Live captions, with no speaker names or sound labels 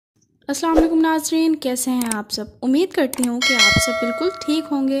अस्सलाम वालेकुम नाज़रीन, कैसे हैं आप सब। उम्मीद करती हूँ कि आप सब बिल्कुल ठीक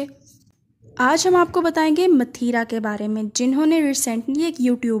होंगे। आज हम आपको बताएंगे मथीरा के बारे में, जिन्होंने रिसेंटली एक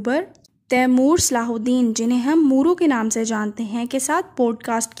यूट्यूबर तैमूर सलाहुद्दीन, जिन्हें हम मोरो के नाम से जानते हैं, के साथ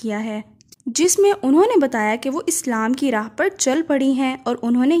पॉडकास्ट किया है, जिसमें उन्होंने बताया कि वो इस्लाम की राह पर चल पड़ी हैं और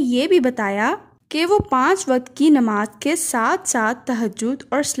उन्होंने ये भी बताया कि वो 5 वक्त की नमाज के साथ साथ तहज्जुद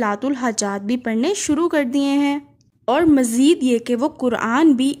और सलातुल हाजात भी पढ़ने शुरू कर दिए हैं, और मज़ीद ये कि वो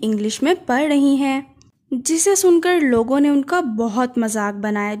कुरान भी इंग्लिश में पढ़ रही हैं, जिसे सुनकर लोगों ने उनका बहुत मजाक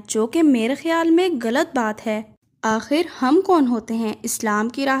बनाया, जो कि मेरे ख्याल में गलत बात है। आखिर हम कौन होते हैं इस्लाम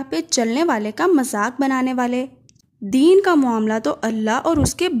की राह पे चलने वाले का मजाक बनाने वाले। दीन का मामला तो अल्लाह और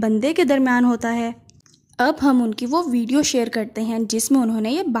उसके बंदे के दरमियान होता है। अब हम उनकी वो वीडियो शेयर करते हैं जिसमें उन्होंने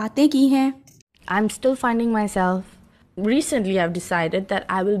ये बातें की हैं। I'm still finding myself. Recently, I've decided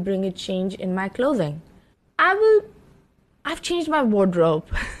that I will bring a change in my clothing. I've changed my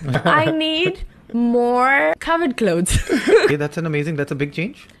wardrobe. I need more covered clothes. Okay, that's a big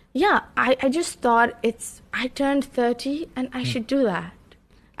change. Yeah, I just thought I turned 30 and I should do that.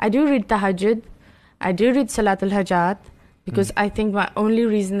 I do read tahajjud. I do read salatul hajat because I think my only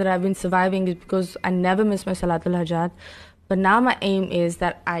reason that I've been surviving is because I never miss my salatul hajat. But now my aim is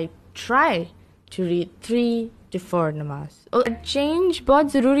that I try to read 3 to 4 namaz. Change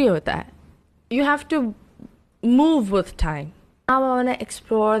बहुत ज़रूरी होता है. You have to move with time. Now I want to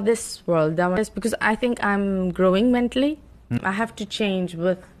explore this world because I think I'm growing mentally. I have to change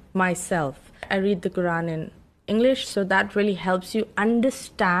with myself. I read the Quran in English, so that really helps you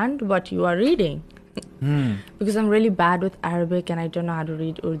understand what you are reading. Because I'm really bad with Arabic and I don't know how to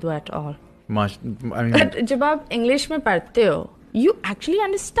read Urdu at all. But जब आप English में पढ़ते हो, you actually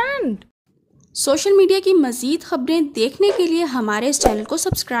understand. Social media की मज़ीद खबरें देखने के लिए हमारे इस चैनल को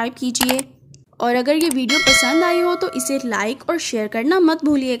सब्सक्राइब कीजिए, और अगर ये वीडियो पसंद आई हो तो इसे लाइक और शेयर करना मत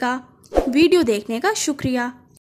भूलिएगा। वीडियो देखने का शुक्रिया।